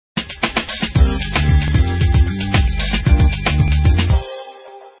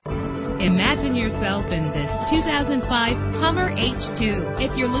Imagine yourself in this 2005 Hummer H2.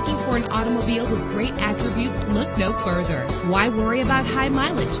 If you're looking for an automobile with great attributes, look no further. Why worry about high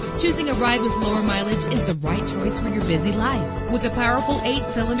mileage? Choosing a ride with lower mileage is the right choice for your busy life. With a powerful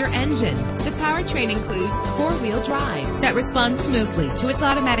 8-cylinder engine, the powertrain includes 4-wheel drive that responds smoothly to its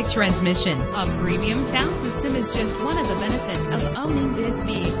automatic transmission. A premium sound system is just one of the benefits of owning this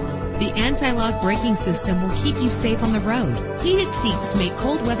vehicle. The anti-lock braking system will keep you safe on the road. Heated seats make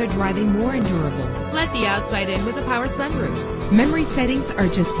cold weather driving more endurable. Let the outside in with a power sunroof. Memory settings are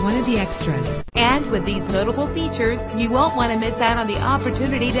just one of the extras. And with these notable features, you won't want to miss out on the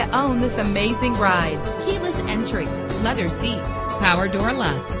opportunity to own this amazing ride. Keyless entry, leather seats, power door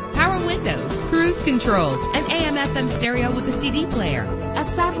locks, power windows, cruise control, an AM/FM stereo with a CD player, a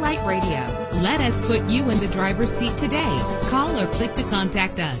satellite radio. Let us put you in the driver's seat today. Call or click to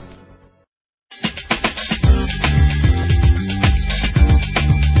contact us.